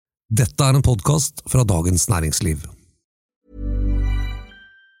Dette en podcast fra Dagens Næringsliv.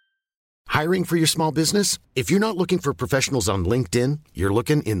 Hiring for your small business? If you're not looking for professionals on LinkedIn, you're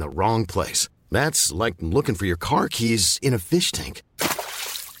looking in the wrong place. That's like looking for your car keys in a fish tank.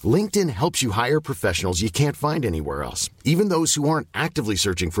 LinkedIn helps you hire professionals you can't find anywhere else, even those who aren't actively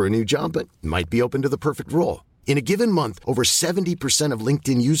searching for a new job but might be open to the perfect role. In a given month, over 70% of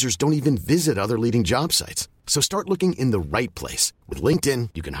LinkedIn users don't even visit other leading job sites. So start looking in the right place. With LinkedIn,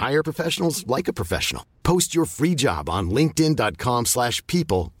 you can hire professionals like a professional. Post your free job on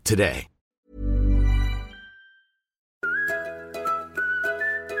linkedin.com/people today.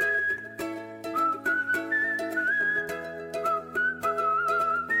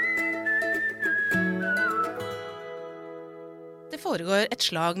 Det foregår et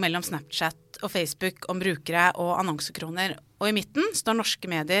slag mellom Snapchat og Facebook om brukere og annonsekroner, og i midten står norske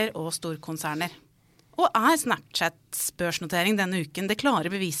medier og storkonserner. Og Snapchats børsnotering denne uken det klare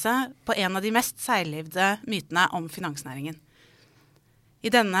beviset på en av de mest seilivde mytene om finansnæringen. I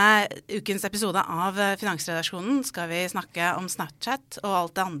denne ukens episode av Finansredaksjonen skal vi snakke om Snapchat og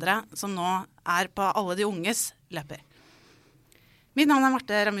alt det andre som nå på alle de unges løper. Mitt navn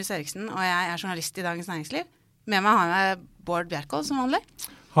Marte Ramhus Eriksen, og jeg journalist i Dagens Næringsliv. Med meg har jeg Bård Bjerkholt som vanlig.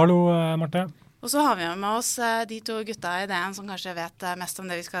 Hallo, Marte. Og så har vi med oss de to gutta i DN som kanskje vet mest om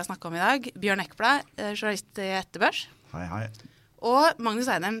det vi skal snakke om i dag. Bjørn Eckblad, journalist i Etterbørs. Hei, hei. Og Magnus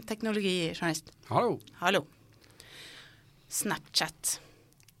Eidem, teknologijournalist. Hallo. Hallo. Snapchat.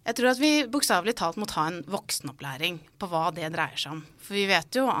 Jeg tror at vi bokstavelig talt må ta en voksenopplæring på hva det dreier seg om. For vi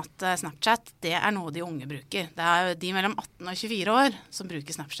vet jo at Snapchat, det noe de unge bruker. Det jo de mellom 18 og 24 år som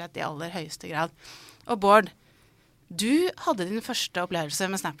bruker Snapchat i aller høyeste grad. Og Bård, du hadde din første opplevelse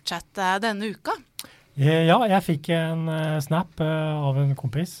med Snapchat denne uka. Ja, jeg fikk en snap av en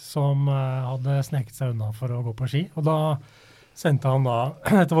kompis som hadde sneket seg unna for å gå på ski. Og da sendte han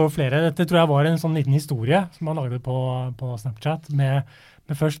dette var jo flere, dette tror jeg var en sånn liten historie som han lagde på Snapchat med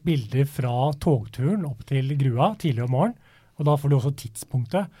først bilder fra togturen opp til Grua tidlig om morgen. Og da får du også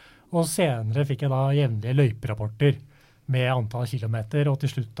tidspunktet. Og senere fikk jeg da jevnlige løyperapporter med antall kilometer, og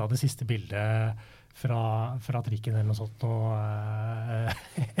til slutt da det siste bildet fra trikken eller noe sånt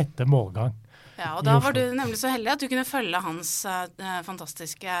etter målgang. Ja, og da var du nemlig så heldig at du kunne følge hans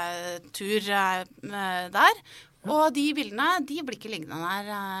fantastiske tur der. Og de bildene, de blir ikke liggende der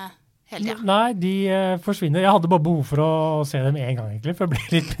hele tiden. Nei, de forsvinner. Jeg hadde bare behov for å se dem en gang egentlig, for jeg ble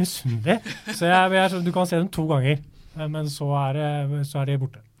litt misunnelig. Så du kan se dem 2 ganger, men så de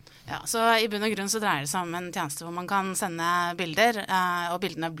borte. Ja, så i bunn og grunn så dreier det seg om en tjeneste hvor man kan sende bilder, og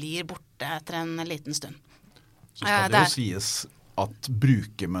bildene blir borte etter en liten stund. Så skal det jo sies at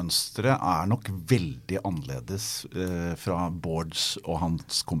brukermønstret nok veldig annerledes fra Bårds og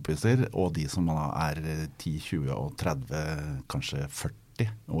hans kompiser, og de som 10, 20 og 30, kanskje 40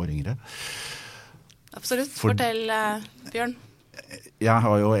 år yngre. Absolutt. Fortell, Bjørn. Jeg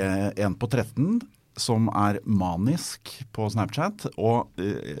har jo en på 13, som manisk på Snapchat, og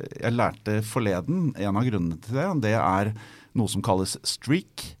jeg lærte forleden, en av grunnene til det noe som kalles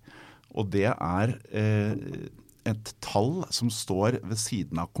streak, og det et tall som står ved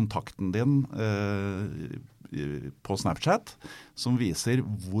siden av kontakten din på Snapchat, som viser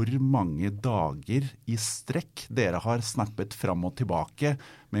hvor mange dager i strekk dere har snappet fram og tilbake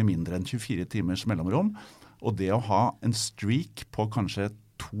med mindre enn 24 timers mellomrom, og det å ha en streak på kanskje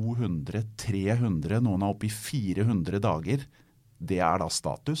 200, 300, noen oppe i 400 dager, det da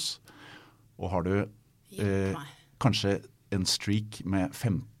status. Og har du kanskje en streak med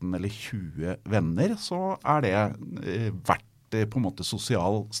 15 eller 20 venner, så det verdt på en måte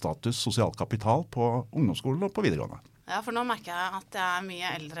sosial status, sosial kapital på ungdomsskolen og på videregående. Ja, for nå merker jeg at jeg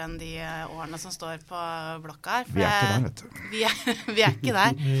mye eldre enn de årene som står på blokka her. Vi ikke der, vet du. Vi ikke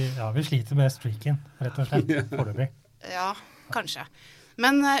der. Vi sliter med streaken, rett og slett, foreløpig. Ja, kanskje.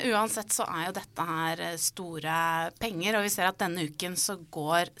 Men uansett så jo dette her store penger, og vi ser at denne uken så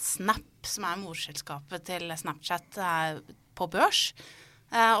går Snap, som morselskapet til Snapchat, på børs.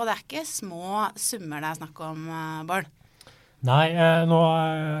 Og det ikke små summer det snakk om, Bård. Nei, nå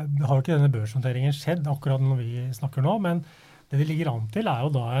har ikke denne børsnoteringen skjedd akkurat når vi snakker nå, men det vi ligger an til jo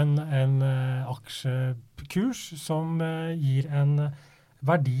da en aksjekurs som gir en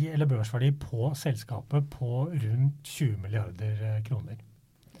verdi eller børsverdi på selskapet på rundt 20 milliarder kroner.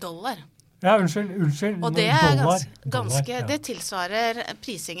 Dollar? Ja, unnskyld. Og det dollar, ganske, ja. Det tilsvarer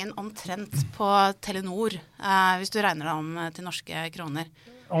prisingen omtrent på Telenor, hvis du regner det om til norske kroner.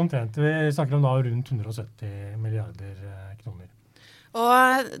 Omtrent. Vi snakker om da rundt 170 milliarder kroner.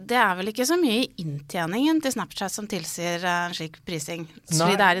 Og det vel ikke så mye i inntjeningen til Snapchat som tilsier en slik prising,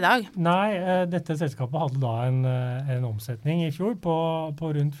 slik det I dag? Nei, dette selskapet hadde da en omsetning I fjor på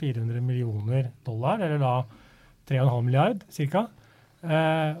rundt $400 millioner, eller da 3,5 milliard cirka,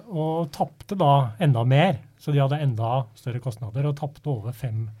 og tappte da enda mer, så de hadde enda større kostnader og tappte over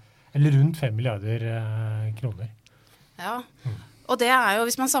rundt 5 milliarder kroner. Ja, og det jo,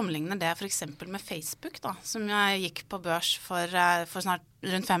 hvis man sammenligner det for eksempel med Facebook da, som jeg gikk på børs for snart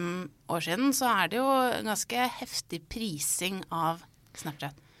rundt 5 år siden, så det jo ganske heftig prising av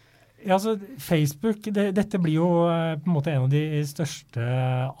Snapchat. Ja, altså Facebook, dette blir jo på en måte en av de største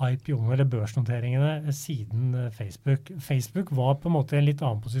IPO-ene eller børsnoteringene siden Facebook. Facebook var på en måte I en litt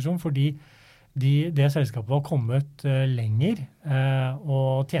annen posisjon, fordi det selskapet var kommet lenger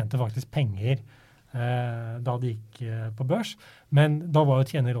og tjente faktisk penger da det gikk på børs, men da var jo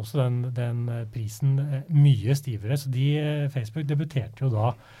tjener også den prisen mye stivere, så Facebook debuterte jo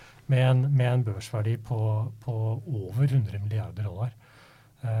da med en børsverdi på over $100 milliarder,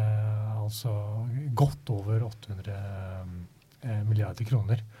 altså godt over 800 milliarder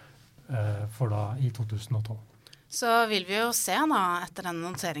kroner for da I 2012. Så vil vi jo se da, etter den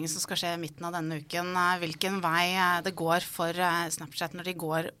noteringen som skal skje I midten av denne uken, hvilken vei det går for Snapchat når de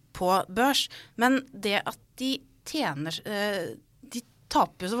går på børs. Men det at de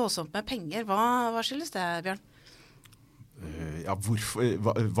taper jo så voldsomt med penger, hva skyldes det, Bjørn? Ja,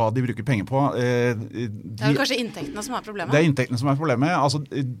 hva de bruker penger på. Det jo kanskje inntektene som problemet. Det inntektene som problemet. Altså,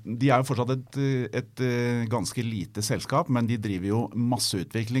 de jo fortsatt et ganske lite selskap, men de driver jo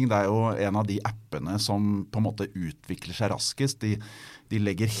masseutvikling. Det jo en av de appene som på en måte utvikler seg raskest. De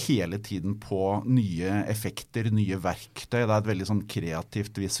legger hele tiden på nye effekter, nye verktøy. Det et veldig sånn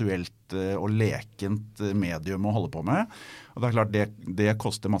kreativt, visuelt og lekent medium å holde på med. Og det klart, det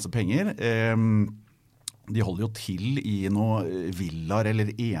koster masse penger. De holder jo til I noen villaer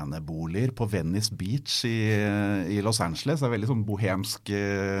eller eneboliger på Venice Beach I Los Angeles. Det veldig sånn bohemsk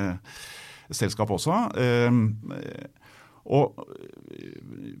selskap også. Og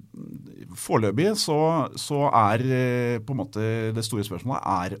foreløpig så på en måte det store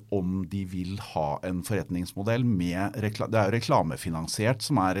spørsmålet om de vil ha en forretningsmodell med det jo reklamefinansiert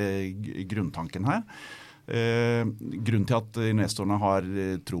som grunntanken her. Grunnen til at investorene har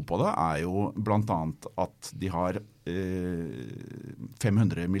tro på det jo blant annet at de har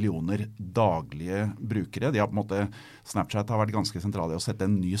 500 millioner daglige brukere. De har på en måte, Snapchat har vært ganske sentrale I å sette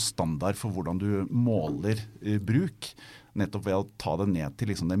en ny standard for hvordan du måler bruk, nettopp ved å ta det ned til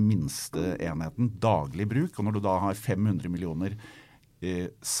liksom den minste enheten, daglig bruk. Og når du da har 500 millioner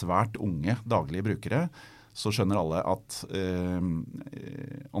svært unge daglige brukere, så skjønner alle at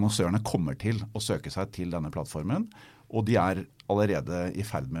annonsørene kommer til å søke seg til denne plattformen, og de allerede I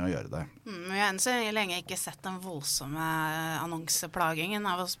ferd med å gjøre det. Vi har enn så lenge ikke sett den voldsomme annonseplagingen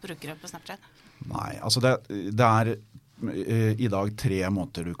av oss brukere på Snapchat. Nei, altså det I dag 3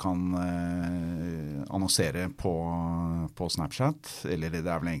 måter du kan annonsere på Snapchat, eller det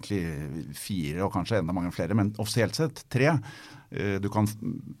vel egentlig 4 og kanskje enda mange flere, men offisielt sett 3. Du kan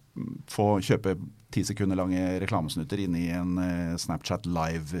få kjøpe 10 sekunder lange reklamesnutter inn I en Snapchat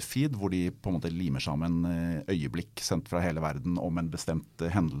live-feed, hvor de på en måte limer sammen øyeblikk sendt fra hele verden om en bestemt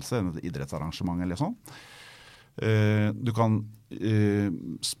hendelse, en idrettsarrangement eller sånn. Du kan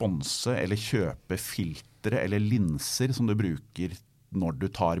sponse eller kjøpe filtre eller linser som du bruker når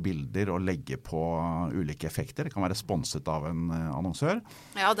du tar bilder og legger på ulike effekter. Det kan være sponset av en annonsør.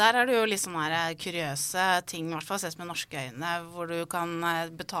 Ja, og der det jo litt sånne kuriøse ting, I hvert fall ses med norske øyne, hvor du kan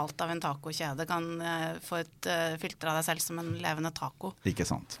betalt av en tacokjede, kan få et filter av deg selv som en levende taco. Ikke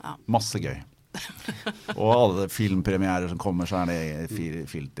sant. Ja. Masse gøy. Og alle filmpremierer som kommer, så det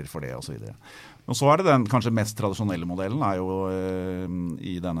filter for det og så videre. Og så det den kanskje mest tradisjonelle modellen jo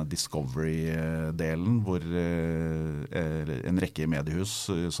I denne Discovery-delen, hvor en rekke mediehus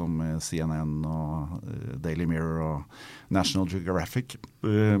som CNN og Daily Mirror og National Geographic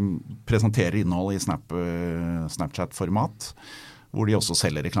presenterer innhold I Snapchat-format, hvor de også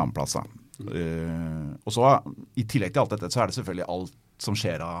selger reklameplasser. Og så I tillegg til alt dette, så det selvfølgelig alt som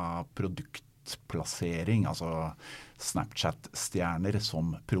skjer av produktplassering, altså Snapchat-stjerner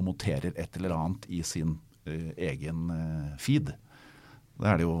som promoterer et eller annet I sin egen feed.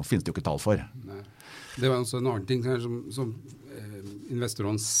 Det finnes det jo ikke tall for. Nei. Det var også en annen ting som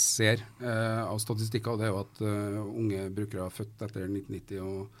investorene ser av statistikker, det jo at unge brukere født etter 1990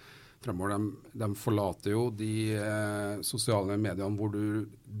 og fremover, de forlater jo de sosiale mediene hvor du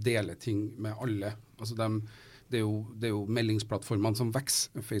deler ting med alle. Altså det er jo meldingsplattformene som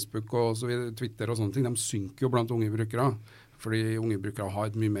vekser, Facebook og så videre, Twitter og sånne ting, de synker jo blant unge brukere. Fordi unge brukere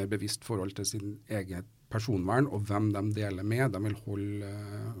har et mye mer bevisst forhold til sin eget personvern og hvem de deler med. De vil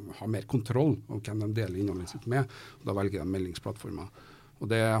ha mer kontroll over hvem de deler innholdet sitt med. Og da velger de meldingsplattformer. Og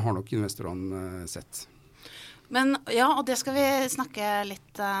det har nok investorene sett. Men ja, og det skal vi snakke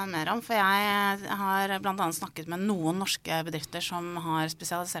litt mer om, for jeg har blant annet snakket med noen norske bedrifter som har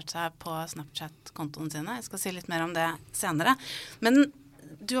spesialisert seg på Snapchat-kontoene sine. Jeg skal si litt mer om det senere. Men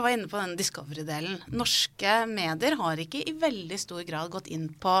du var inne på den Discovery-delen. Norske medier har ikke i veldig stor grad gått inn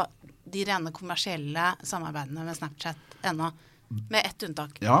på de rene kommersielle samarbeidene med Snapchat ennå. Med ett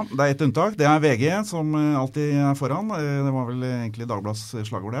unntak. Ja, det er ett unntak. Det er VG som alltid er foran. Det var vel egentlig Dagbladets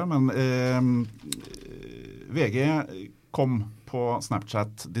slagord der, men VG kom på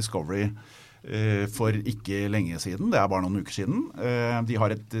Snapchat Discovery for ikke lenge siden. Det er bare noen uker siden. De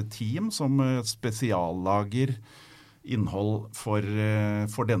har et team som spesiallager innhold for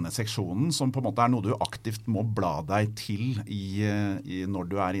denne seksjonen, som på en måte er noe du aktivt må bla deg til når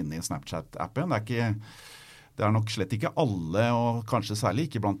du er inne i Snapchat-appen. Det er nok slett ikke alle, og kanskje særlig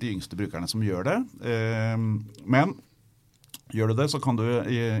ikke blant de yngste brukerne som gjør det. Men gjør du det, så kan du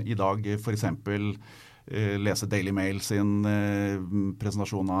i dag for eksempel lese Daily Mail sin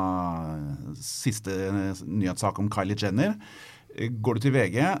presentasjon av siste nyhetssak om Kylie Jenner. Går du til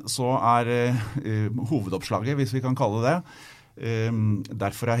VG, så er hovedoppslaget, hvis vi kan kalle det,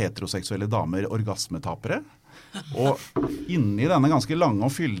 derfor er heteroseksuelle damer orgasmetapere. Og inni denne ganske lange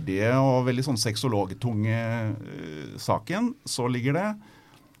og fyldige og veldig sånn sexologtunge saken, så ligger det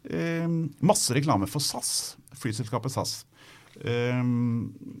masse reklame for SAS, flyselskapet SAS.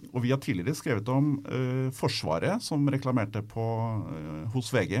 Og vi har tidligere skrevet om Forsvaret som reklamerte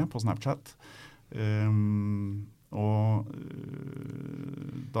hos VG på Snapchat. Og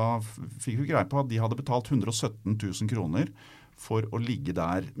da fikk vi greie på at de hadde betalt 117 000 kroner for å ligge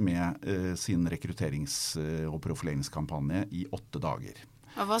der med sin rekrutterings- og profileringskampanje i 8 dager.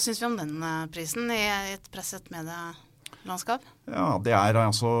 Og hva synes vi om den prisen i et presset medielandskap? Ja, det er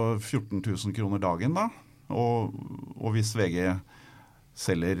altså 14 000 kroner dagen da. Og hvis VG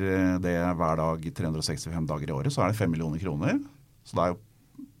selger det hver dag i 365 dager i året, så er det 5 millioner kroner. Så det er jo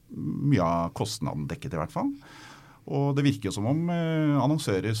mye av kostnaden dekket i hvert fall. Og det virker jo som om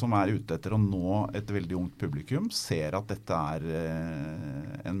annonsører som er ute etter å nå et veldig ungt publikum, ser at dette er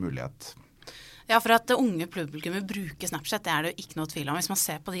en mulighet. Ja, for at det unge publikummet bruker Snapchat, det er det jo ikke noe tvil om. Hvis man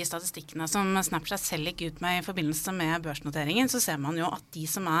ser på de statistikkene som Snapchat selv gikk ut med i forbindelse med børsnoteringen, så ser man jo at de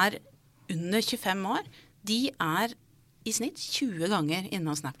som er under 25 år, de er i snitt 20 ganger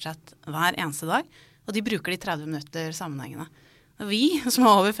innom Snapchat hver eneste dag, og de bruker de 30 minutter sammenhengende. Og vi, som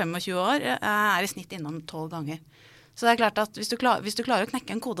er over 25 år, er i snitt innom 12 ganger. Så det er klart at hvis du klarer å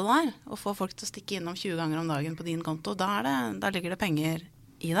knekke en kode der, og få folk til å stikke innom 20 ganger om dagen på din konto, da ligger det penger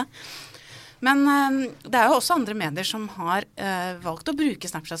i det. Men det er jo også andre medier som har valgt å bruke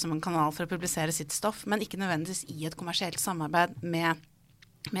Snapchat som en kanal for å publisere sitt stoff, men ikke nødvendigvis i et kommersielt samarbeid med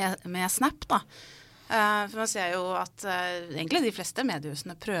Snap da. For man ser jo at egentlig de fleste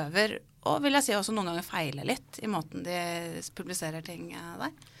mediehusene prøver, og vil jeg si også noen ganger feiler litt i måten de publiserer ting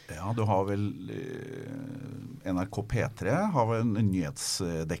der. Ja, du har vel NRK P3 har vel en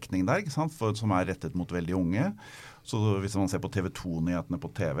nyhetsdekning der, ikke sant? Som er rettet mot veldig unge. Så hvis man ser på TV 2-nyhetene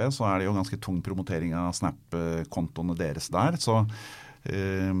på TV, så er det jo ganske tung promotering av Snap-kontoene deres der.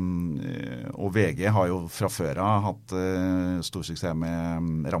 Og VG har jo fra før av hatt stor suksess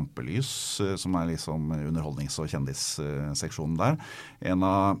med Rampelys, som er liksom underholdnings- og kjendisseksjonen der. En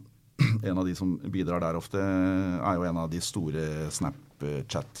av de som bidrar der ofte er jo en av de store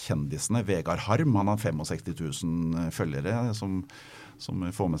Snapchat-kjendisene, Vegard Harm. Han har 65 000 følgere som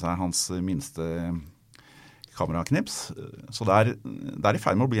får med seg hans minste kameraknips. Så det er i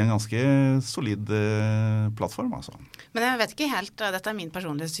ferd med å bli en ganske solid plattform, altså. Men jeg vet ikke helt, dette er min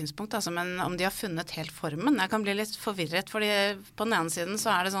personlige synspunkt, altså, men om de har funnet helt formen. Jeg kan bli litt forvirret, fordi på den ene siden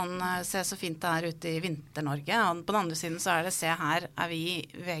så er det sånn, se så fint det er ute i Vinter-Norge, og på den andre siden så er det, se her er vi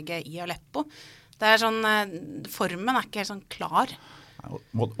VG i Aleppo. Det er sånn, formen er ikke helt sånn klar.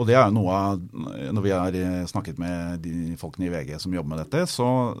 Og det er jo noe av, når vi har snakket med de folkene i VG som jobber med dette,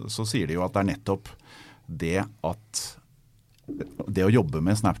 så sier de jo at det er nettopp det å jobbe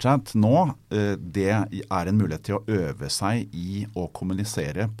med Snapchat nå, det er en mulighet til å øve seg i å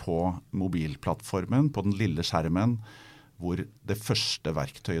kommunisere på mobilplattformen, på den lille skjermen, hvor det første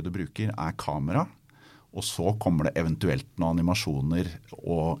verktøyet du bruker er kamera, og så kommer det eventuelt noen animasjoner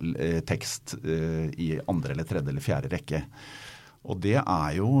og tekst i andre eller tredje eller fjerde rekke. Og det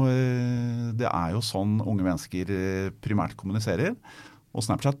er jo sånn unge mennesker primært kommuniserer, og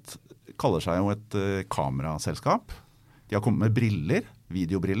Snapchat kaller seg jo et kameraselskap. De har kommet med briller,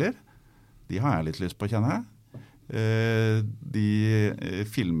 videobriller. De har jeg litt lyst på å kjenne. De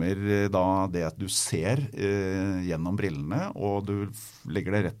filmer da det at du ser gjennom brillene, og du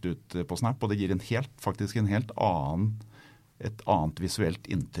legger det rett ut på Snap, og det gir faktisk en helt et annet visuelt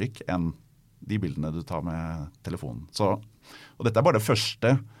inntrykk enn de bildene du tar med telefonen. Og dette er bare det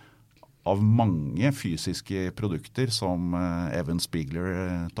første av mange fysiske produkter som Evan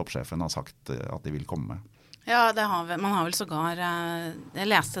Spiegler, toppsjefen, har sagt at de vil komme med. Ja, man har vel sågar, jeg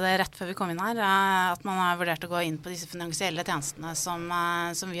leste det rett før vi kom inn her, at man har vurdert å gå inn på disse finansielle tjenestene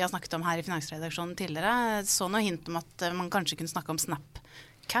som vi har snakket om her i Finansredaksjonen tidligere. Så noe hint om at man kanskje kunne snakke om Snap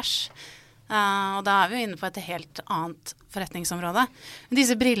Cash. Og da er vi jo inne på et helt annet forretningsområde.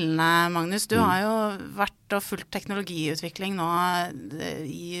 Disse brillene, Magnus, du har jo vært og fulgt teknologiutvikling nå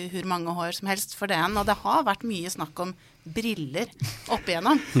i hvor mange år som helst for DN, og det har vært mye snakk om briller opp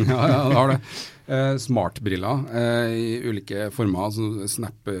igjennom. Ja, det har det. Smartbriller i ulike former, altså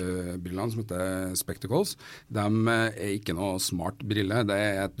Snap-brillene som heter Spectacles, de er ikke noe smart brille. Det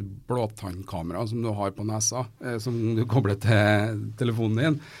er et blåtannkamera som du har på nesa, som du kobler til telefonen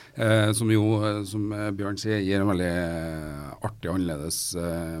din, som Bjørn sier, gir en veldig artig annerledes.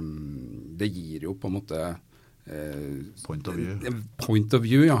 Det gir jo på en måte Point of view. Point of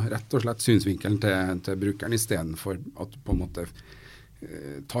view, ja. Rett og slett synsvinkelen til brukeren, i stedet for at du på en måte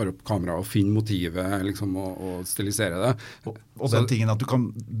tar opp kamera og finner motivet liksom, og stiliserer det. Og den tingen at du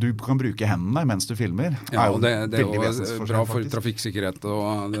kan bruke hendene mens du filmer. Ja, og det er jo bra for trafikksikkerhet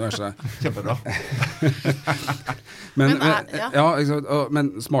og diverse. Kjempebra.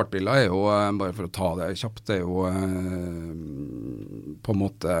 Men smartbriller er jo, bare for å ta det kjapt, det er jo på en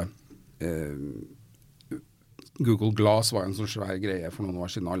måte Google Glass var en sånn svær greie for noen år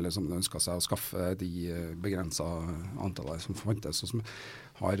siden. Alle som ønsket seg å skaffe de begrenset antallet som fantes. Og som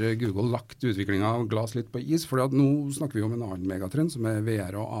har Google lagt utviklingen av Glass litt på is, for nå snakker vi om en annen megatrend som er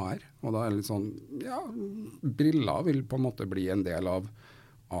VR og AR. Og da er det litt sånn, ja, briller vil på en måte bli en del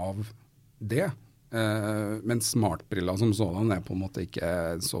av det. Men smartbriller som sådan er på en måte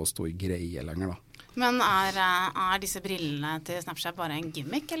ikke så stor greie lenger da. Men er disse brillene til Snapchat bare en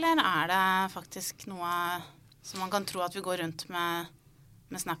gimmick, eller er det faktisk noe så man kan tro at vi går rundt med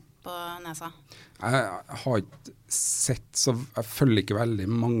Snap på nesa? Jeg har ikke sett, så jeg følger ikke veldig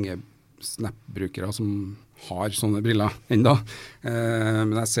mange Snap-brukere som har sånne briller enda.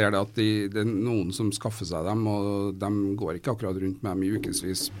 Men jeg ser det at det er noen som skaffer seg dem, og de går ikke akkurat rundt med dem i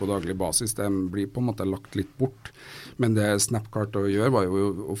ukesvis på daglig basis. De blir på en måte lagt litt bort. Men det Snap klarte å gjøre var jo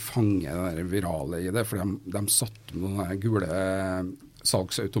å fange det der virale i det, for de satt med noen gule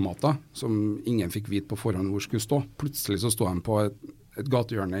salgsautomater som ingen fikk vite på forhånd hvor skulle stå. Plutselig så stod de på et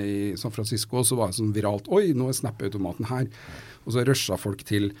gatehjørne i San Francisco, og så var det sånn viralt, oi, nå er Snap-automaten her. Og så rushet folk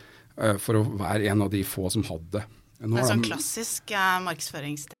til for å være en av de få som hadde det. Det sånn klassisk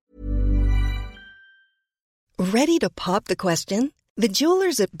markedsføringssted. Ready to pop the question? The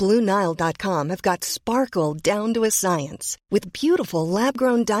jewelers at BlueNile.com have got sparkle down to a science with beautiful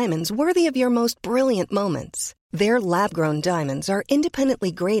lab-grown diamonds worthy of your most brilliant moments. Their lab-grown diamonds are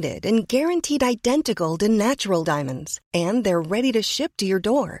independently graded and guaranteed identical to natural diamonds, and they're ready to ship to your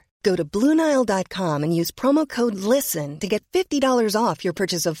door. Go to BlueNile.com and use promo code LISTEN to get $50 off your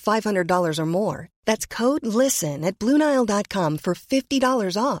purchase of $500 or more. That's code LISTEN at BlueNile.com for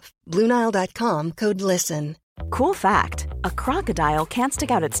 $50 off. BlueNile.com, code LISTEN. Cool fact, a crocodile can't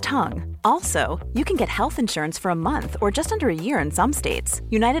stick out its tongue. Also, you can get health insurance for a month or just under a year in some states.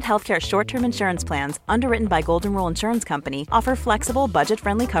 United Healthcare short-term insurance plans, underwritten by Golden Rule Insurance Company, offer flexible,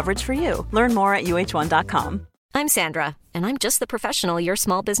 budget-friendly coverage for you. Learn more at uh1.com. I'm Sandra, and I'm just the professional your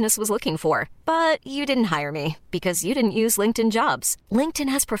small business was looking for. But you didn't hire me because you didn't use LinkedIn Jobs. LinkedIn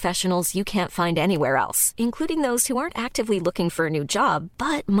has professionals you can't find anywhere else, including those who aren't actively looking for a new job,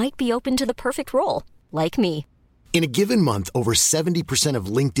 but might be open to the perfect role, like me. In a given month, over 70% of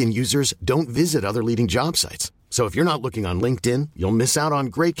LinkedIn users don't visit other leading job sites. So if you're not looking on LinkedIn, you'll miss out on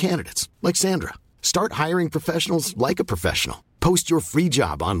great candidates like Sandra. Start hiring professionals like a professional. Post your free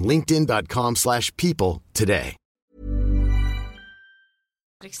job on linkedin.com/people today.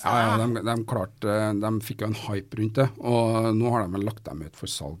 Ja, de fikk jo en hype rundt det, og nå har de vel lagt dem ut for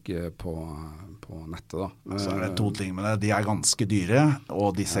salg på nettet da. Så er det to ting med det. De er ganske dyre,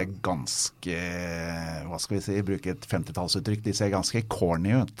 og de ser ganske, hva skal vi si, bruke et 50-tallsuttrykk, de ser ganske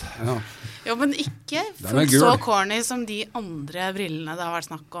corny ut. Ja, jo, men ikke fullt så corny som de andre brillene det har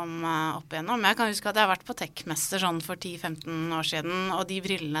vært snakk om opp igjennom. Jeg kan huske at jeg har vært på Tech-mester sånn for 10-15 år siden, og de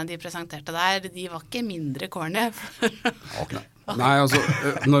brillene de presenterte der, de var ikke mindre corny. Okay. Nei, altså,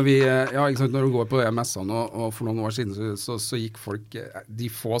 når du går på de messene, og for noen år siden så gikk folk, de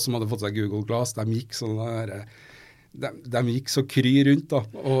få som hadde fått seg Google Glass, de gikk sånn der, de gikk så kry rundt da,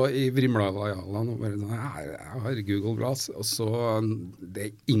 og i Vrimla-arealene, og bare sånn, jeg har Google Glass, og så,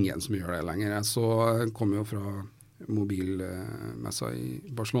 det ingen som gjør det lenger. Jeg kom jo fra mobilmessa i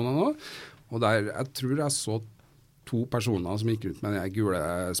Barcelona nå, og der, jeg tror jeg så 2 personer som gikk rundt med de gule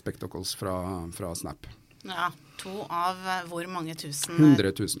spectacles fra Snap. Ja, 2 av hvor mange tusen?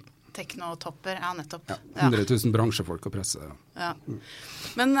 100 000. Teknotopper, ja, nettopp. Ja, 100 000 bransjefolk og presse. Ja.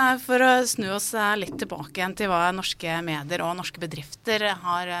 Men for å snu oss litt tilbake igjen til hva norske medier og norske bedrifter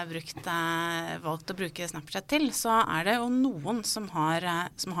har valgt å bruke Snapchat til, så det jo noen som har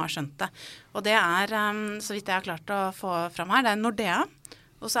skjønt det. Og det så vidt jeg har klart å få fram her, det Nordea,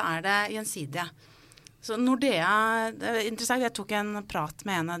 og så det Gjensidige. Så Nordea, det interessant, jeg tok en prat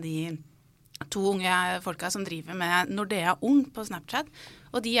med en av de 2 unge folka som driver med Nordea Ung på Snapchat,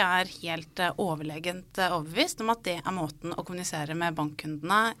 og de helt overlegent overbevist om at det måten å kommunisere med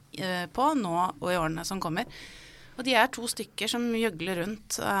bankkundene på nå og i årene som kommer. Og de 2 stykker som gjøgler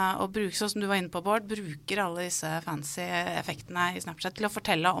rundt og bruker, sånn som du var inne på, Bård, bruker alle disse fancy effektene i Snapchat til å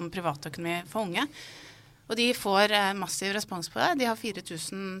fortelle om privatøkonomi for unge. Og de får massiv respons på det. De har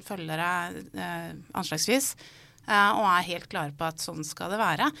 4000 følgere anslagsvis. Og helt klare på at sånn skal det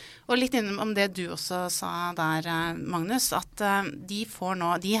være. Og litt innom det du også sa der, Magnus, at de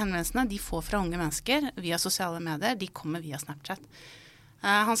henvendelsene de får fra unge mennesker via sosiale medier, de kommer via Snapchat.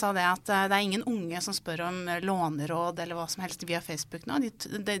 Han sa det at det ingen unge som spør om låneråd eller hva som helst via Facebook nå.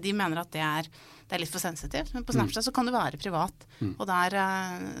 De mener at det litt for sensitivt, men på Snapchat så kan det være privat, og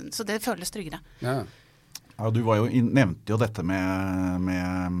så det føles tryggere. Ja. Ja, du nevnte jo dette med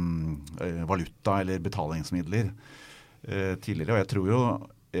valuta eller betalingsmidler tidligere, og jeg tror jo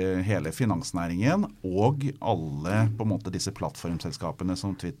hele finansnæringen og alle på en måte disse plattformselskapene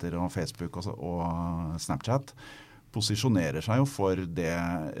som Twitter og Facebook og Snapchat posisjonerer seg jo for det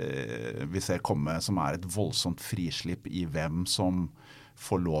vi ser komme som et voldsomt frislipp i hvem som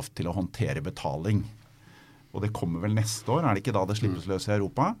får lov til å håndtere betaling. Og det kommer vel neste år, det ikke da det slippes løs i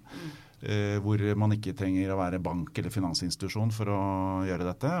Europa? Hvor man ikke trenger å være bank eller finansinstitusjon for å gjøre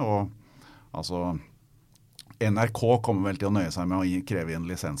dette. Og altså, NRK kommer vel til å nøye seg med å kreve inn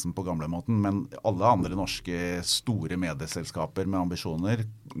lisensen på gamlemåten, men alle andre norske store medieselskaper med ambisjoner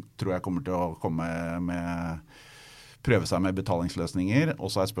tror jeg kommer til å prøve seg med betalingsløsninger.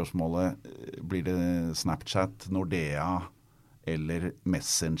 Og så spørsmålet, blir det Snapchat, Nordea eller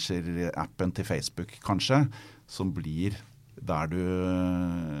Messenger-appen til Facebook kanskje, som blir der du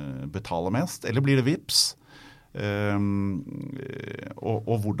betaler mest, eller blir det Vipps?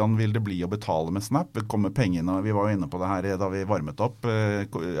 Og hvordan vil det bli å betale med Snap? Kommer pengene, vi var jo inne på det her da vi varmet opp,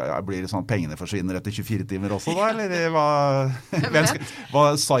 blir det sånn at pengene forsvinner etter 24 timer også da, eller hva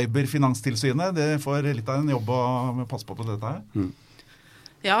Cyberfinanstilsynet, det får litt av en jobb å passe på dette her?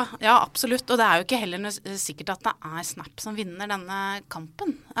 Ja, absolutt. Og det jo ikke heller sikkert at det Snap som vinner denne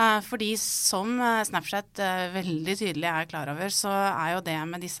kampen. Fordi som Snapchat veldig tydelig klar over, så jo det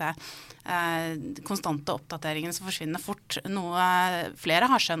med disse konstante oppdateringene som forsvinner fort, noe flere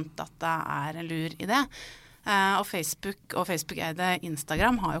har skjønt at det en lur idé. Og Facebook-eide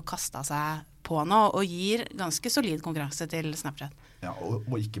Instagram har jo kastet seg på nå og gir ganske solid konkurranse til Snapchat. Ja,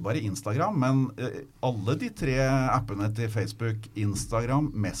 og ikke bare Instagram, men alle de 3 appene til Facebook,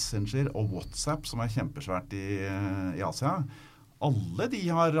 Instagram, Messenger og WhatsApp, som kjempesvært i Asia, alle de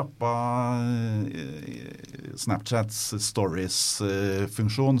har rappet Snapchats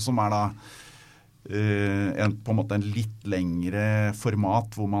stories-funksjon, som da på en måte en litt lengre format,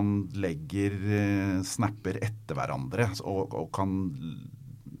 hvor man legger snapper etter hverandre, og kan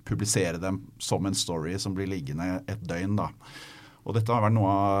publisere dem som en story som blir liggende et døgn da. Og dette har vært noe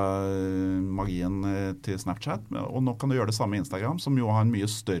av magien til Snapchat, og nå kan du gjøre det samme i Instagram, som jo har en mye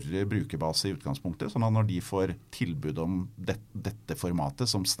større brukerbase i utgangspunktet, sånn at når de får tilbud om dette formatet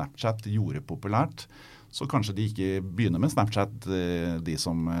som Snapchat gjorde populært, så kanskje de ikke begynner med Snapchat, de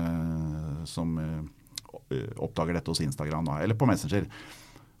som oppdager dette hos Instagram da, eller på Messenger.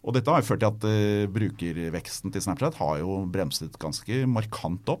 Og dette har jo ført til at brukerveksten til Snapchat har jo bremset ganske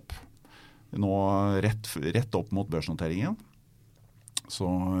markant opp, nå rett opp mot børsnoteringen. Så,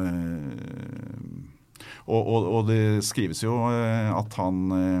 og det skrives jo at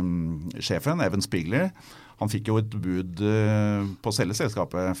sjefen, Evan Spiegler, han fikk jo et bud på å selge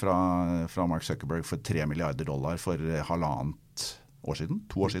selskapet fra Mark Zuckerberg for $3 milliarder for 1,5 år siden,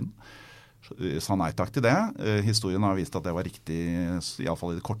 2 år siden. Sa nei takk til det. Historien har vist at det var riktig, i alle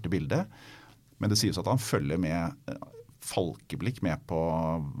fall i det korte bildet. Men det sies at han følger med falkeblikk med på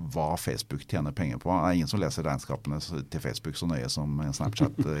hva Facebook tjener penger på. Det ingen som leser regnskapene til Facebook så nøye som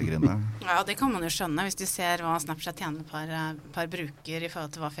Snapchat-grinde. Ja, det kan man jo skjønne. Hvis du ser hva Snapchat tjener per bruker i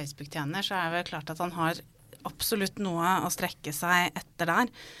forhold til hva Facebook tjener, så det vel klart at han har absolutt noe å strekke seg etter der.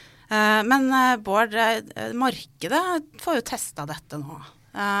 Men Bård, markedet får jo testet dette nå.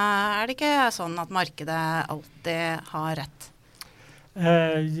 Det ikke sånn at markedet alltid har rett?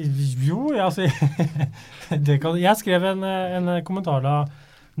 Jo, altså, jeg skrev en kommentar da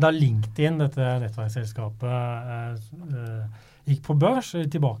LinkedIn, dette nettverksselskapet, gikk på børs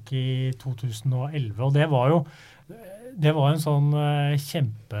tilbake i 2011, og det var en sånn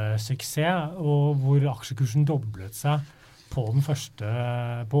kjempesuksess, og hvor aksjekursen doblet seg på den første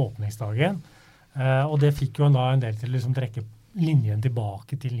på åpningsdagen. Og det fikk jo da en del til å liksom trekke linjen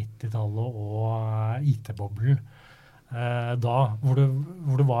tilbake til 90-tallet og IT-boblen. Hvor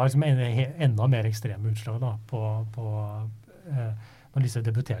det var liksom enda mer ekstreme utslag da, når disse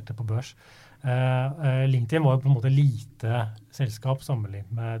debuterte på børs. LinkedIn var jo på en måte lite selskap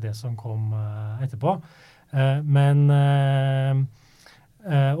sammenlignet med det som kom etterpå.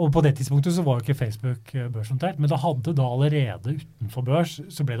 Og på det tidspunktet så var jo ikke Facebook børsnotert, men det hadde da allerede utenfor børs,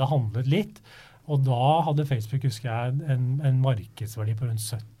 så ble det handlet litt, og da hadde Facebook, husker jeg, en markedsverdi på rundt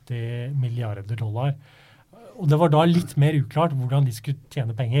 $70 milliarder. Og det var da litt mer uklart hvordan de skulle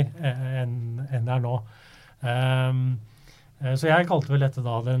tjene penger enn det nå. Så jeg kalte vel dette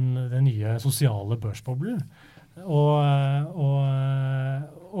da den nye sosiale børsboblen. Og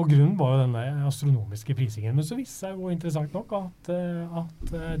grunnen var jo denne astronomiske prisingen, men så viste seg jo interessant nok at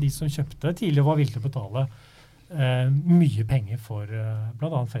de som kjøpte tidligere var villige til å betale mye penger for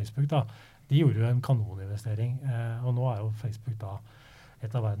blant annet Facebook da. De gjorde jo en kanoninvestering, og nå jo Facebook da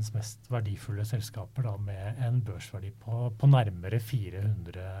et av verdens mest verdifulle selskaper da, med en børsverdi på nærmere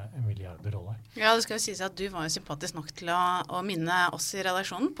 $400 milliarder. Ja, det skal jo sies at du var jo sympatisk nok til å minne oss i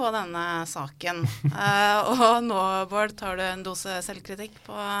redaksjonen på denne saken. Og nå, Bård, tar du en dose selvkritikk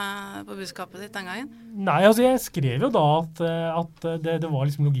på budskapet ditt den gangen? Nei, altså jeg skrev jo da at det var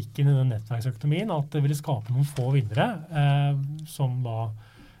liksom logikken i den nettverksøkonomien, at det ville skape noen få vinnere,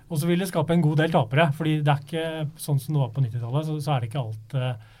 og så vil det skape en god del tapere, fordi det ikke sånn som det var på 90-tallet, så det ikke alt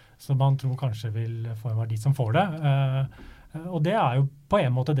som man tror kanskje vil få en verdi som får det. Og det jo på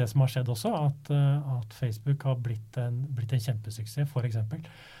en måte det som har skjedd også, at Facebook har blitt en kjempesuksess, for eksempel.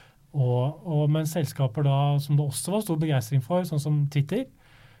 Men selskaper da, som det også var stor begeistring for, sånn som Twitter,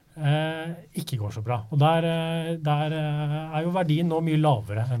 ikke går så bra. Og der jo verdien nå mye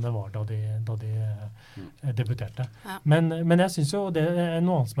lavere enn det var da de debuterte. Ja. Men jeg synes jo det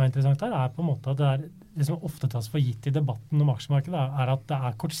noe annet som interessant her, på en måte at det som ofte tas for gitt i debatten om aksjemarkedet, at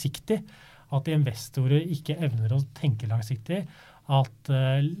det kortsiktig, at investorer ikke evner å tenke langsiktig, at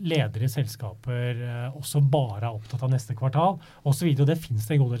ledere i selskaper også bare opptatt av neste kvartal, og så videre, og det finnes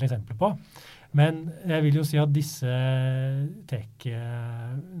det en god del eksempler på. Men jeg vil jo si at disse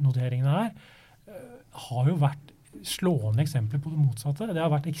tech-noteringene her har jo vært slående eksempler på det motsatte. Det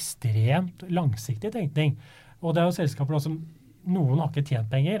har vært ekstremt langsiktig tenkning. Og det jo selskaper da, som noen har ikke tjent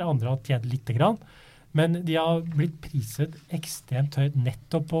penger, andre har tjent lite grann, men de har blitt priset ekstremt høyt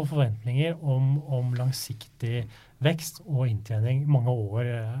nettopp på forventninger om langsiktig vekst og inntjening mange år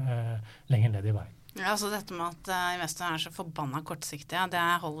lenger ned i veien. Ja, så dette med at investoren så forbannet kortsiktige, det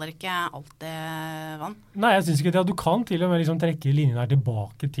holder ikke alltid vann? Nei, jeg synes ikke det. Du kan til og med liksom trekke linjen her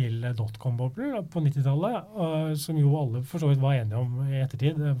tilbake til dotcom-bobler på 90-tallet, som jo alle for så vidt var enige om i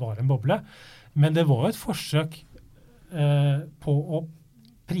ettertid, var en boble. Men det var et forsøk på å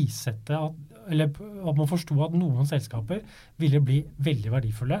prissette, eller at man forstod at noen selskaper ville bli veldig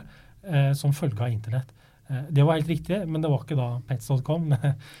verdifulle som følge av internett. Det var helt riktig, men det var ikke da Pets.com.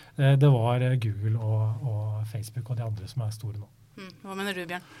 Det var Google og Facebook og de andre som store nå. Hva mener du,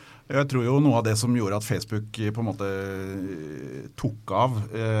 Bjørn? Jeg tror jo noe av det som gjorde at Facebook på en måte tok av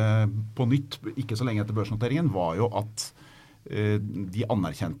på nytt, ikke så lenge etter børsnoteringen, var jo at de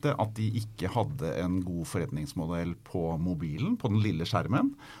anerkjente at de ikke hadde en god forretningsmodell på mobilen, på den lille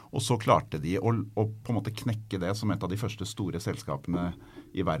skjermen, og så klarte de å på en måte knekke det som et av de første store selskapene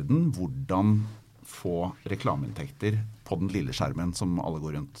i verden, hvordan få reklameinntekter på den lille skjermen som alle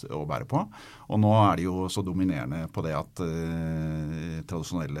går rundt og bærer på. Og nå de jo så dominerende på det at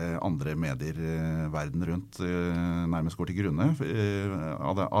tradisjonelle andre medier verden rundt nærmest går til grunne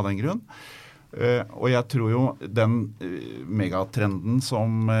av den grunn. Og jeg tror jo den megatrenden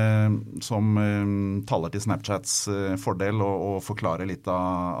som taler til Snapchats fordel og forklarer litt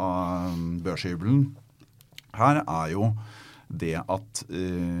av børsjubelen her jo det at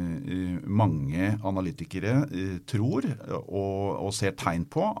mange analytikere tror og ser tegn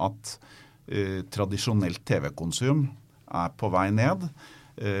på at tradisjonelt TV-konsum på vei ned.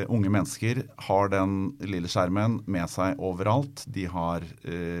 Unge mennesker har den lille skjermen med seg overalt. De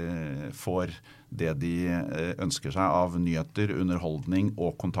får det de ønsker seg av nyheter, underholdning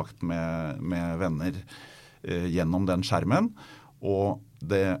og kontakt med venner gjennom den skjermen, og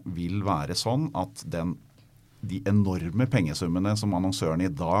det vil være sånn at de enorme pengesummene som annonsørene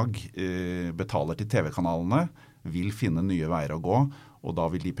i dag betaler til TV-kanalene, vil finne nye veier å gå, og da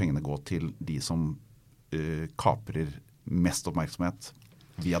vil de pengene gå til de som kaprer mest oppmerksomhet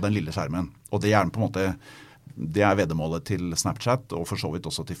via den lille skjermen. Og det på en måte, det veddemålet til Snapchat, og for så vidt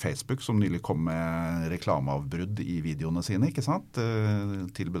også til Facebook, som nylig kom med reklameavbrudd i videoene sine, ikke sant?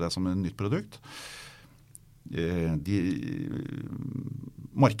 Tilbud det som et nytt produkt.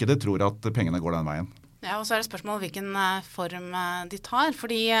 Markedet tror at pengene går den veien. Ja, og så det spørsmål hvilken form de tar,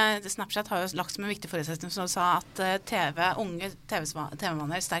 fordi Snapchat har jo lagt som en viktig forutsetning som sa at unge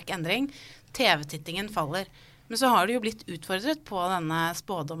TV-vaner, sterk endring, TV-tittingen faller. Men så har det jo blitt utfordret på denne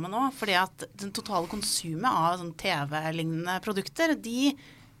spådommen nå, fordi at den totale konsumet av sånn TV-lignende produkter, de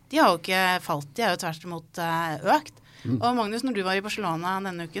har jo ikke falt, de har jo tvert imot økt. Og Magnus, når du var i Barcelona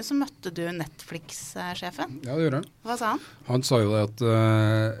denne uken, så møtte du Netflix-sjefen. Ja, det gjorde han. Hva sa han? Han sa jo det at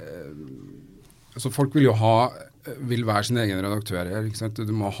altså folk vil være sin egen redaktør her, ikke sant?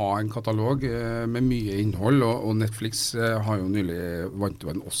 Du må ha en katalog med mye innhold, og Netflix har jo nylig vant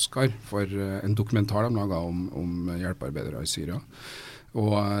jo en Oscar for en dokumentar de laget om hjelpearbeidere i Syria.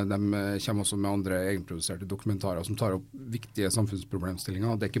 Og de kommer også med andre egenproduserte dokumentarer som tar opp viktige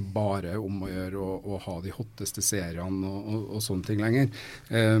samfunnsproblemstillinger. Det ikke bare om å gjøre å ha de hotteste seriene og sånne ting lenger.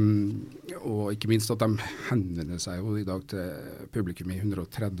 Og ikke minst at de henvender seg jo i dag til publikum i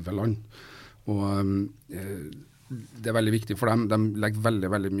 130 land. Og det veldig viktig for dem. De legger veldig,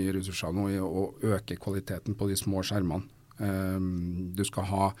 veldig mye ressurser nå i å øke kvaliteten på de små skjermene. Du skal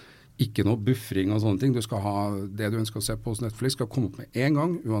ha ikke noe buffring og sånne ting. Du skal ha det du ønsker å se på hos Netflix, skal komme opp med en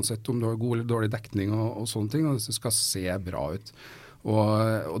gang, uansett om du har god eller dårlig dekning og sånne ting, og det skal se bra ut.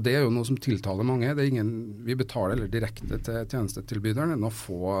 Og det jo noe som tiltaler mange. Det vi betaler direkte til tjenestetilbyderne enn å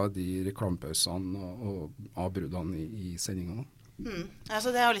få de reklamepausene og avbruddene i sendingene. Altså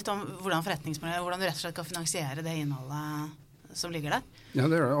det jo litt om hvordan forretningsmodell, hvordan du rett og slett kan finansiere det innholdet som ligger der. Ja,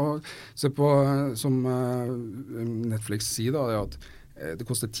 det det. Og se på, som Netflix sier da, det at det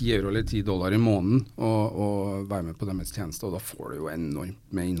koster 10 euro eller $10 i måneden å være med på deres tjeneste, og da får du jo enormt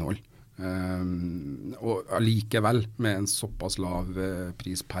med innhold. Og allikevel, med en såpass lav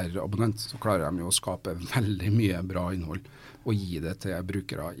pris per abonnent, så klarer de jo å skape veldig mye bra innhold og gi det til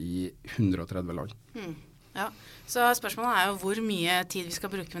brukere i 130 land. Ja, så spørsmålet jo hvor mye tid vi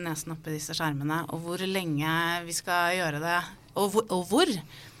skal bruke med nesen oppe i disse skjermene, og hvor lenge vi skal gjøre det, og hvor.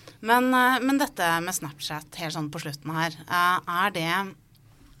 Men dette med Snapchat helt sånn på slutten her, det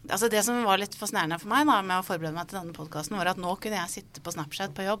altså det som var litt fascinerende for meg da, med å forberede meg til denne podcasten, var at nå kunne jeg sitte på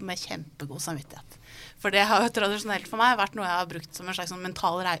Snapchat på jobb med kjempegod samvittighet. For det har jo tradisjonelt for meg vært noe jeg har brukt som en slags sånn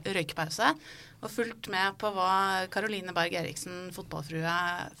mental røykepause, og fulgt med på hva Caroline Berg Eriksen, fotballfrue,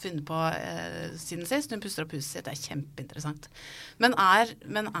 har funnet på siden sist. Hun puster opp huset sitt, det kjempeinteressant. Men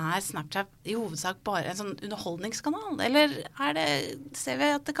Snapchat i hovedsak bare en sånn underholdningskanal? Eller ser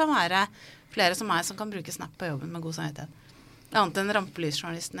vi at det kan være flere som meg som kan bruke Snap på jobben med god samvittighet? Annet enn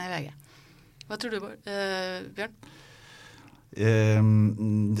rampelysjournalistene i VG. Hva tror du, Bjørn?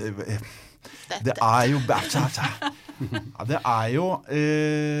 Det jo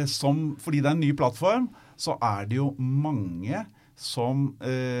som, fordi det en ny plattform, så det jo mange som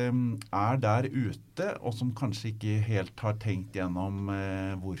der ute, og som kanskje ikke helt har tenkt gjennom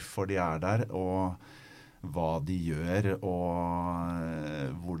hvorfor de der, og hva de gjør,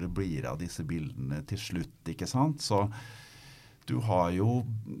 og hvor det blir av disse bildene til slutt, ikke sant? Så du har jo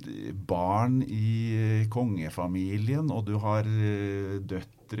barn i kongefamilien, og du har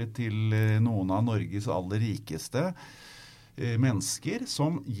døtre til noen av Norges aller rikeste mennesker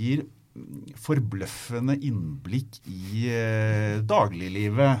som gir forbløffende innblikk i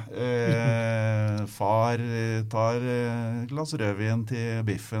dagliglivet. Far tar glass rødvin til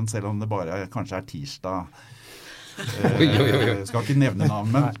biffen, selv om det bare kanskje tirsdag. Skal ikke nevne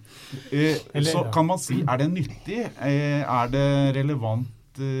navn, men så kan man si, det nyttig? Det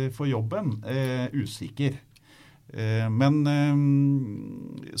relevant for jobben? Usikker. Men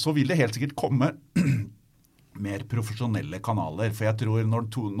så vil det helt sikkert komme mer profesjonelle kanaler, for jeg tror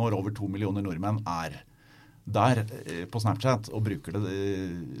når over 2 millioner nordmenn der på Snapchat og bruker det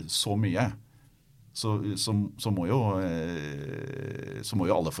så mye, så må jo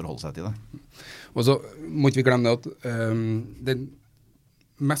alle forholde seg til det. Og så må ikke vi glemme det at den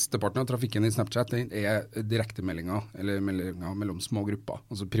mesteparten av trafikken i Snapchat direktemeldinger, eller meldinger mellom små grupper,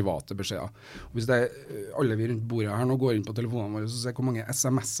 altså private beskjeder. Og hvis alle vi rundt bordet her nå går inn på telefonene våre, så ser hvor mange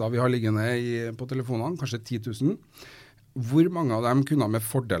SMS-er vi har liggende på telefonene, kanskje 10 000. hvor mange av dem kunne med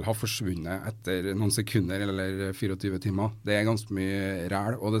fordel ha forsvunnet etter noen sekunder eller 24 timer? Det ganske mye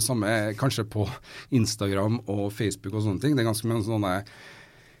ræl, og det samme kanskje på Instagram og Facebook og sånne ting. Det ganske mye sånne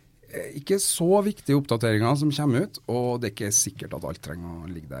ikke så viktige oppdateringer som kommer ut, og det ikke sikkert at alt trenger å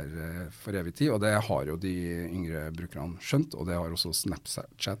ligge der for evig tid, og det har jo de yngre brukerne skjønt, og det har også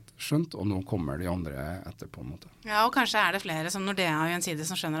Snapchat skjønt, og nå kommer de andre etter på en måte. Ja, og kanskje det flere som Nordea og Gjensidige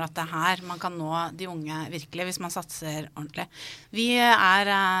som skjønner at det her man kan nå de unge virkelig, hvis man satser ordentlig. Vi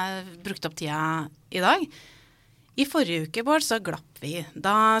brukt opp tida i dag. I forrige uke, Bård, så glapp vi.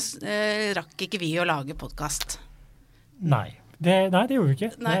 Da rakk ikke vi å lage podcast. Nei, det gjorde vi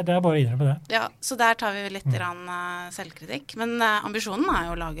ikke. Det bare å innrømme det. Ja, så der tar vi litt selvkritikk. Men ambisjonen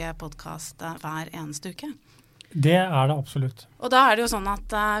jo å lage podcast hver eneste uke. Det det absolutt. Og da det jo sånn at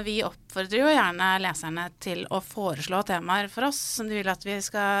vi oppfordrer jo gjerne leserne til å foreslå temaer for oss som de vil at vi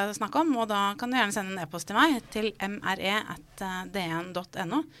skal snakke om, og da kan du gjerne sende en e-post til meg til mre@dn.no.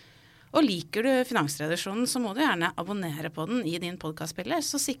 Og liker du Finansredaksjonen, så må du gjerne abonnere på den i din podcastspiller,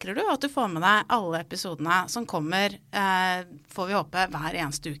 så sikrer du at du får med deg alle episodene som kommer, får vi håpe, hver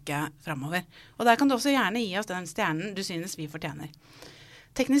eneste uke fremover. Og der kan du også gjerne gi oss den stjernen du synes vi fortjener.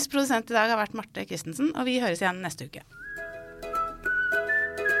 Teknisk produsent i dag har vært Marte Christensen, og vi høres igjen neste uke.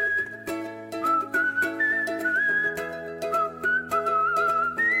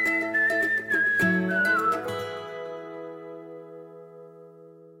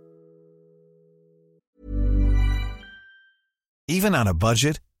 Even on a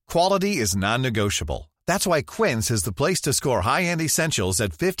budget, quality is non-negotiable. That's why Quince is the place to score high-end essentials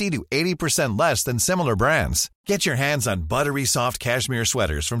at 50 to 80% less than similar brands. Get your hands on buttery soft cashmere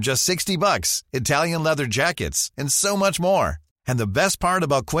sweaters from just $60, Italian leather jackets, and so much more. And the best part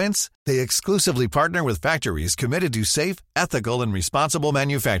about Quince, they exclusively partner with factories committed to safe, ethical, and responsible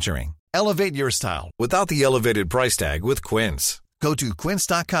manufacturing. Elevate your style without the elevated price tag with Quince. Go to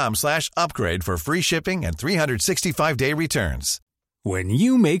quince.com/upgrade for free shipping and 365-day returns. When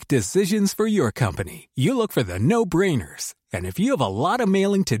you make decisions for your company, you look for the no-brainers. And if you have a lot of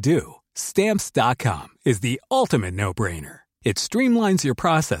mailing to do, Stamps.com is the ultimate no-brainer. It streamlines your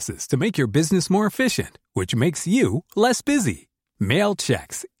processes to make your business more efficient, which makes you less busy. Mail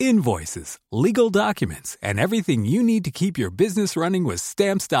checks, invoices, legal documents, and everything you need to keep your business running with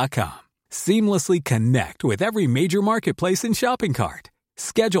Stamps.com. Seamlessly connect with every major marketplace and shopping cart.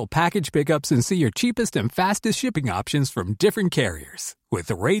 Schedule package pickups and see your cheapest and fastest shipping options from different carriers. With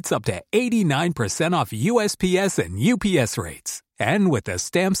rates up to 89% off USPS and UPS rates. And with the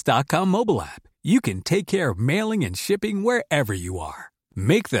Stamps.com mobile app, you can take care of mailing and shipping wherever you are.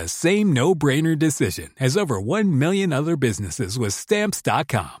 Make the same no-brainer decision as over 1 million other businesses with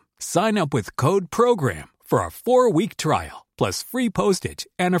Stamps.com. Sign up with code PROGRAM for a 4-week trial, plus free postage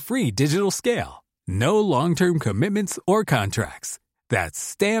and a free digital scale. No long-term commitments or contracts. That's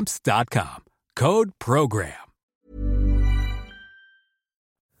Stamps.com. Code PROGRAM.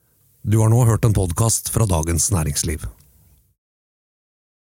 Du har nå hørt en podcast fra Dagens Næringsliv.